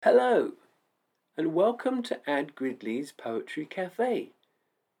Hello, and welcome to Ad Gridley's Poetry Cafe,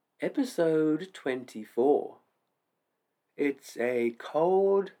 episode 24. It's a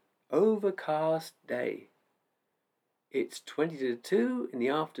cold, overcast day. It's 20 to 2 in the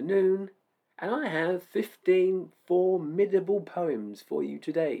afternoon, and I have 15 formidable poems for you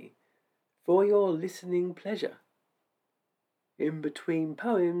today, for your listening pleasure. In between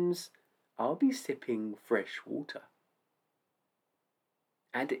poems, I'll be sipping fresh water.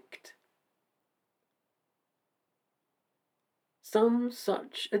 Addict. Some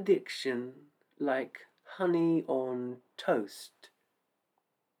such addiction like honey on toast,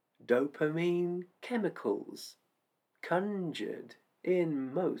 dopamine chemicals conjured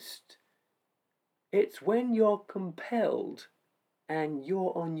in most. It's when you're compelled and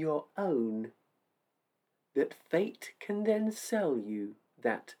you're on your own that fate can then sell you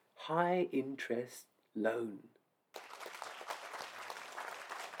that high interest loan.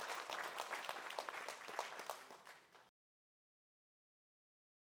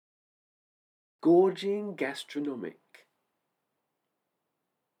 Gorging gastronomic.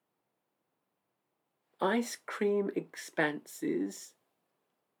 Ice cream expanses,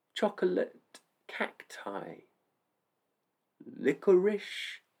 chocolate cacti,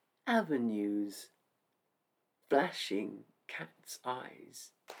 licorice avenues, flashing cat's eyes.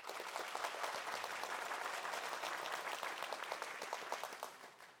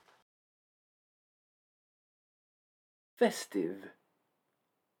 Festive.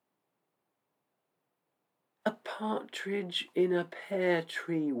 A partridge in a pear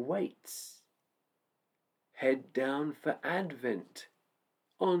tree waits. Head down for Advent,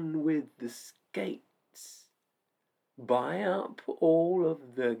 on with the skates. Buy up all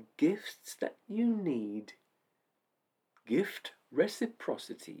of the gifts that you need. Gift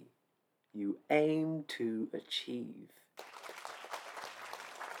reciprocity you aim to achieve.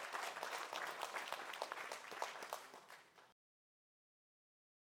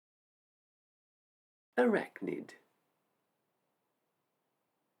 Arachnid.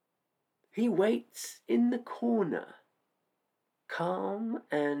 He waits in the corner, calm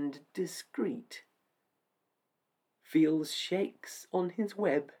and discreet, feels shakes on his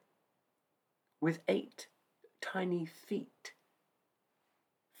web with 8 tiny feet,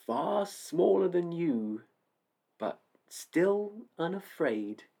 far smaller than you, but still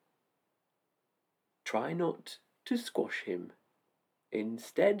unafraid. Try not to squash him.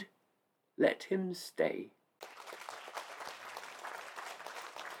 Instead, let him stay.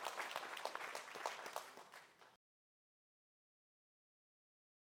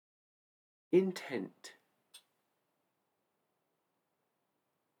 Intent.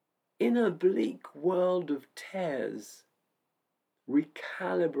 In a bleak world of tears,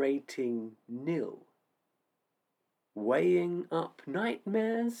 recalibrating nil, weighing up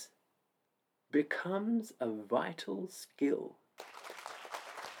nightmares becomes a vital skill.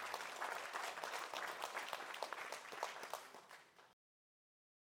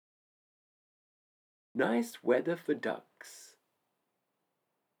 Nice weather for ducks.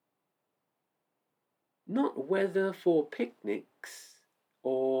 Not weather for picnics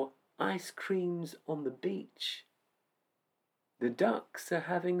or ice creams on the beach. The ducks are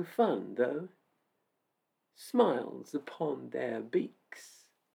having fun, though. Smiles upon their beaks.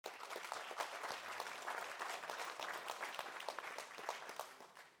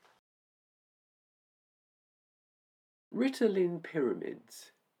 Ritalin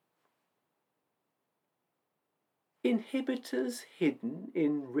pyramids. Inhibitors hidden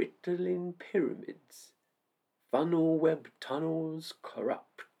in Ritalin pyramids. Funnel web tunnels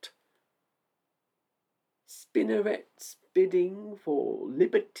corrupt. Spinnerets bidding for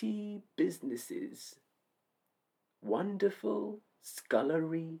liberty businesses. Wonderful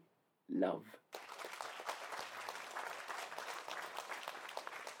scullery love.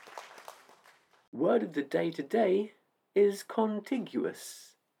 Word of the day today is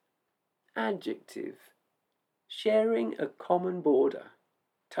contiguous. Adjective. Sharing a common border.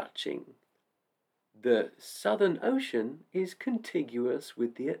 Touching. The Southern Ocean is contiguous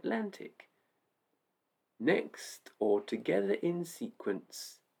with the Atlantic. Next, or together in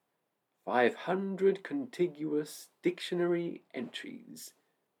sequence, 500 contiguous dictionary entries.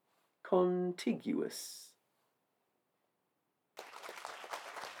 Contiguous.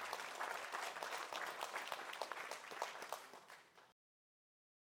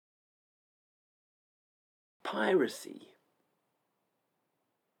 Piracy.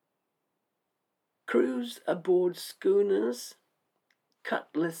 Crews aboard schooners,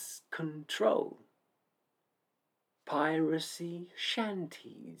 cutlass control. Piracy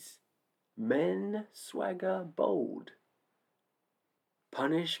shanties, men swagger bold.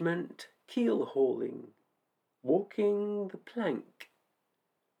 Punishment keel-hauling, walking the plank,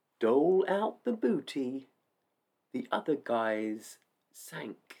 dole out the booty, the other guys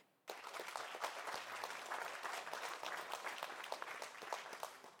sank.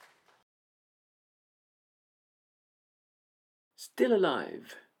 Still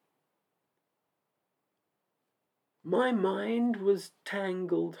alive. My mind was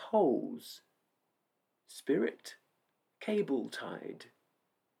tangled holes, spirit cable-tied.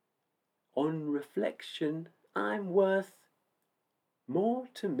 On reflection, I'm worth more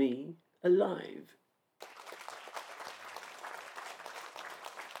to me alive.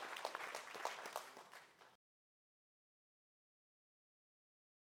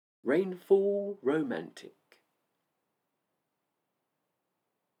 Rainfall romantic.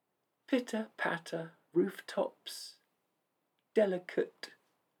 Pitter-patter rooftops, delicate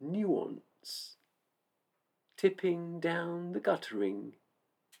nuance, tipping down the guttering,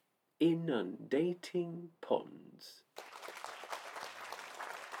 inundating ponds.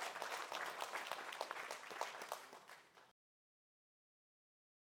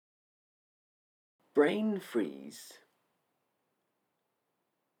 Brain freeze.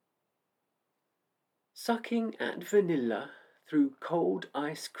 Sucking at vanilla through cold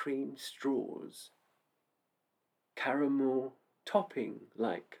ice cream straws. Caramel topping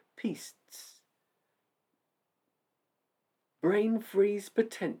like pistes. Brain freeze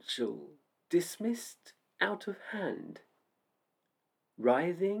potential dismissed out of hand.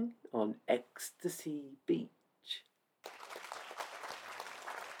 Writhing on ecstasy beach.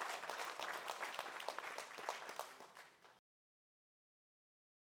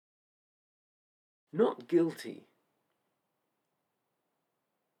 Not guilty.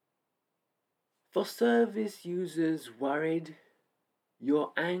 For service users worried,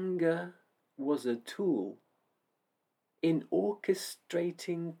 your anger was a tool in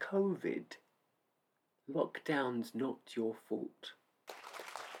orchestrating COVID. Lockdown's not your fault.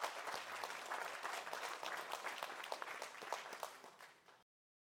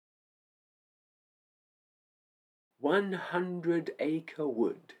 "100-acre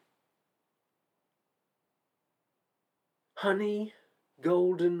wood." Honey,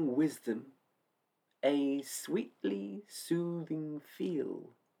 golden wisdom, a sweetly soothing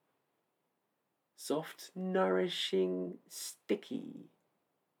feel. Soft, nourishing, sticky,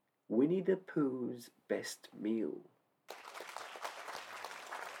 Winnie the Pooh's best meal.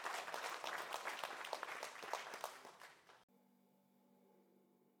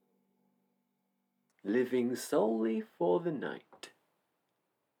 Living solely for the night.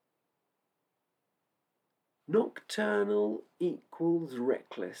 Nocturnal equals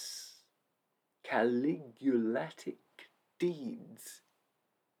reckless, caligulatic deeds.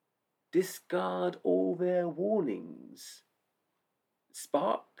 Discard all their warnings.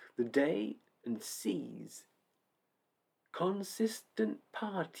 Spark the day and seize. Consistent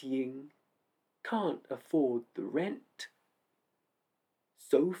partying, can't afford the rent.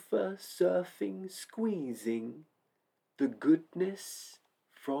 Sofa surfing, squeezing the goodness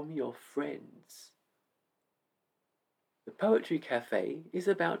from your friends. The Poetry Cafe is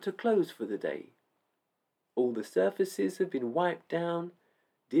about to close for the day. All the surfaces have been wiped down,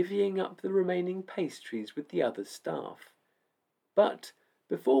 divvying up the remaining pastries with the other staff. But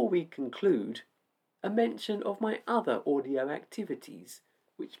before we conclude, a mention of my other audio activities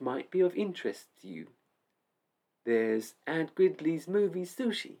which might be of interest to you. There's Ad Gridley's movie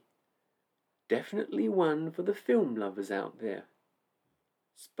Sushi. Definitely one for the film lovers out there.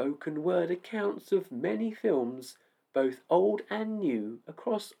 Spoken word accounts of many films, both old and new,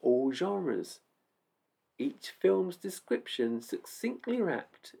 across all genres. Each film's description succinctly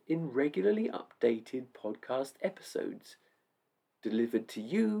wrapped in regularly updated podcast episodes, delivered to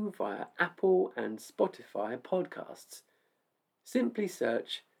you via Apple and Spotify podcasts. Simply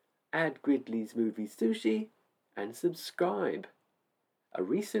search Ad Gridley's movie Sushi and subscribe. A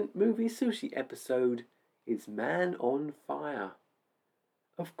recent movie Sushi episode is Man on Fire.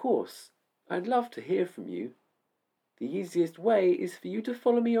 Of course, I'd love to hear from you. The easiest way is for you to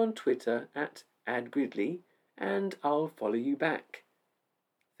follow me on Twitter at @AdGridley, and I'll follow you back.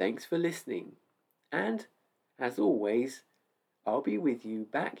 Thanks for listening, and, as always, I'll be with you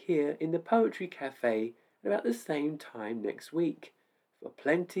back here in the Poetry Cafe at about the same time next week for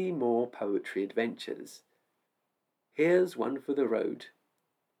plenty more poetry adventures. Here's one for the road.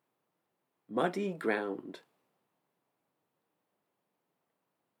 Muddy ground.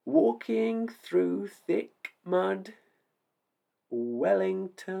 Walking through thick mud,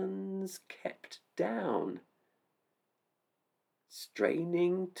 Wellingtons kept down,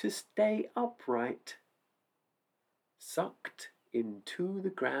 straining to stay upright, sucked into the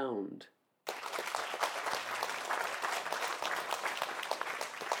ground.